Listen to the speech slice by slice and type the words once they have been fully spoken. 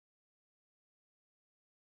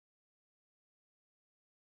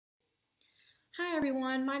Hi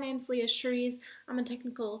everyone, my name is Leah. I'm a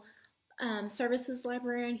technical services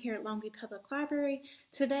librarian here at Longview Public Library.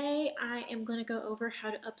 Today I am going to go over how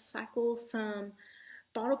to upcycle some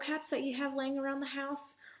bottle caps that you have laying around the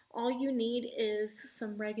house. All you need is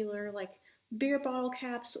some regular like beer bottle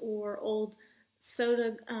caps or old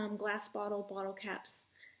soda glass bottle caps,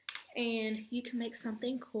 and you can make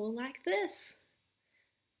something cool like this.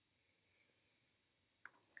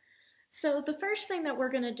 So the first thing that we're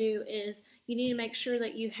going to do is you need to make sure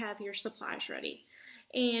that you have your supplies ready.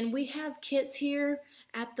 And we have kits here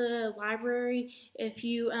at the library. If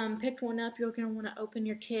you picked one up, you're going to want to open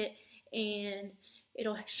your kit and it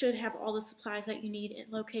should have all the supplies that you need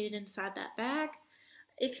located inside that bag.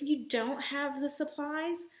 If you don't have the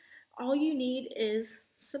supplies, all you need is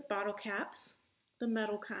some bottle caps, the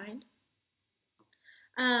metal kind.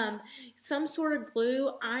 Some sort of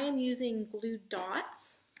glue. I am using glue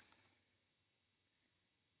dots.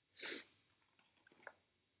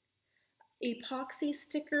 Epoxy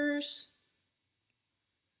stickers,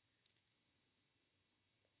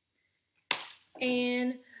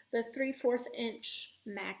 and the 3/4 inch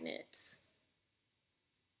magnets.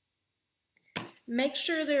 Make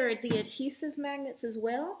sure they're the adhesive magnets as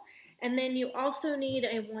well, and then you also need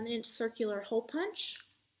a 1-inch circular hole punch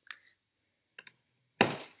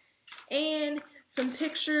and some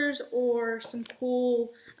pictures or some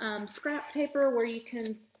cool scrap paper where you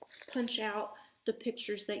can punch out the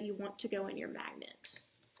pictures that you want to go in your magnet.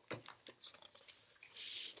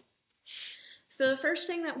 So the first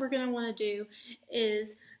thing that we're going to want to do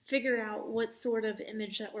is figure out what sort of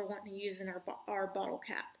image that we're wanting to use in our bottle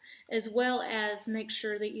cap, as well as make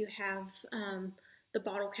sure that you have the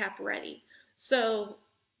bottle cap ready. So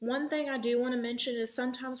one thing I do want to mention is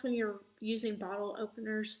sometimes when you're using bottle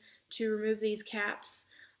openers to remove these caps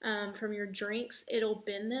from your drinks, it'll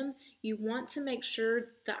bend them. You want to make sure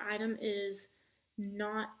the item is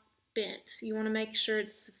not bent. You want to make sure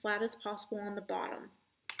it's as flat as possible on the bottom.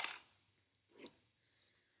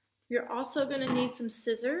 You're also going to need some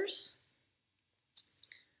scissors.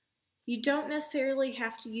 You don't necessarily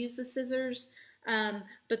have to use the scissors,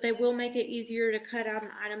 but they will make it easier to cut out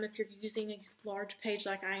an item if you're using a large page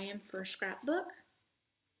like I am for a scrapbook.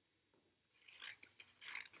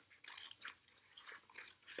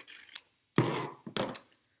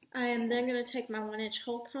 I am then going to take my 1-inch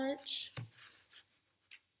hole punch .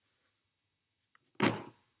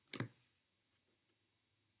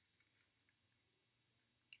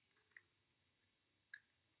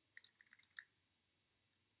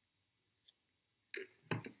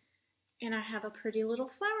 And I have a pretty little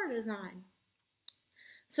flower design.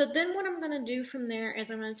 So then what I'm going to do from there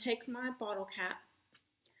is I'm going to take my bottle cap.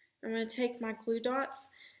 I'm going to take my glue dots.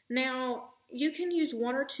 Now, you can use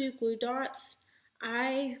 1 or 2 glue dots.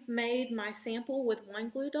 I made my sample with 1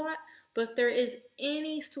 glue dot, but if there is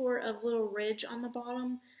any sort of little ridge on the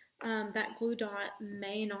bottom, that glue dot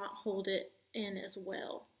may not hold it in as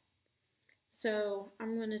well. So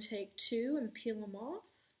I'm going to take 2 and peel them off.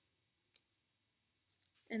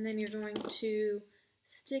 And then you're going to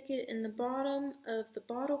stick it in the bottom of the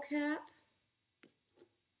bottle cap.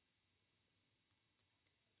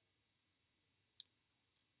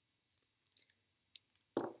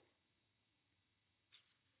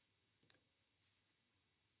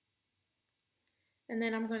 And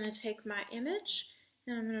then I'm going to take my image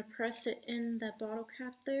and I'm going to press it in the bottle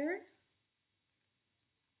cap there.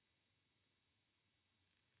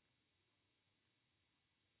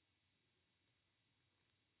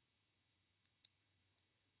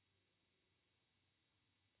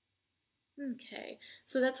 Okay,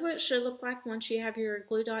 so that's what it should look like once you have your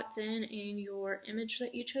glue dots in and your image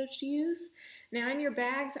that you chose to use. Now in your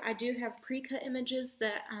bags, I do have pre-cut images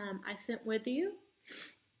that I sent with you.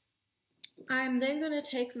 I'm then going to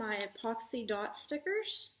take my epoxy dot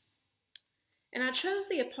stickers. And I chose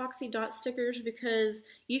the epoxy dot stickers because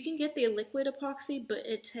you can get the liquid epoxy, but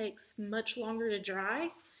it takes much longer to dry.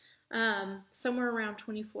 Somewhere around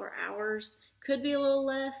 24 hours. Could be a little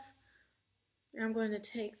less. I'm going to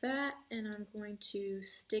take that and I'm going to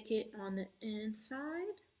stick it on the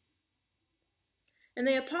inside. And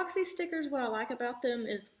the epoxy stickers, what I like about them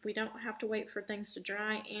is we don't have to wait for things to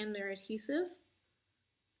dry and they're adhesive.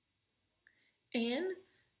 And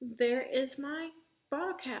there is my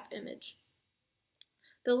bottle cap image.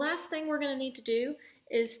 The last thing we're going to need to do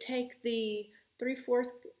is take the 3/4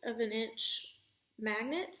 of an inch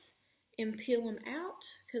magnets and peel them out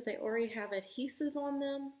because they already have adhesive on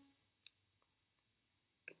them.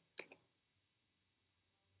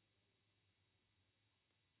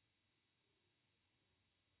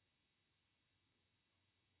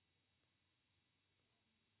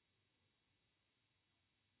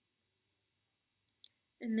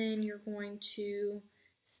 and then you're going to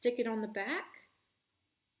stick it on the back.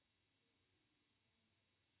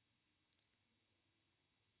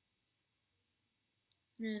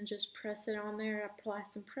 And just press it on there, apply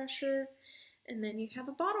some pressure, and then you have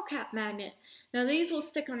a bottle cap magnet. Now these will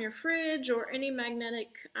stick on your fridge or any magnetic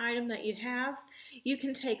item that you have. You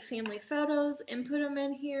can take family photos and put them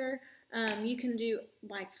in here. You can do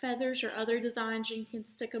like feathers or other designs. You can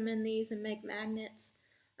stick them in these and make magnets.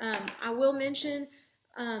 I will mention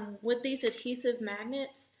with these adhesive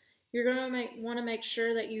magnets, you're going to want to make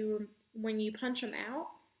sure that when you punch them out,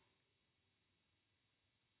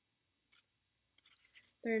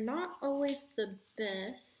 they're not always the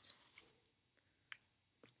best.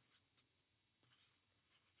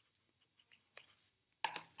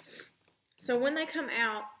 So when they come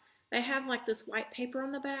out, they have like this white paper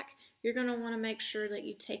on the back. You're going to want to make sure that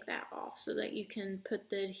you take that off so that you can put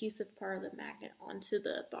the adhesive part of the magnet onto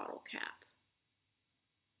the bottle cap.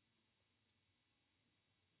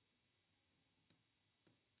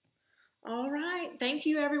 All right, thank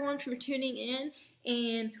you everyone for tuning in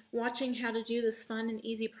and watching how to do this fun and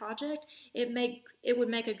easy project. It would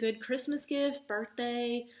make a good Christmas gift,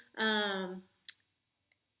 birthday,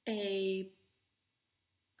 a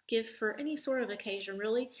gift for any sort of occasion,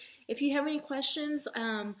 really. If you have any questions,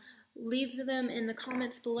 leave them in the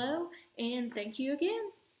comments below, and thank you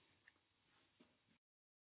again.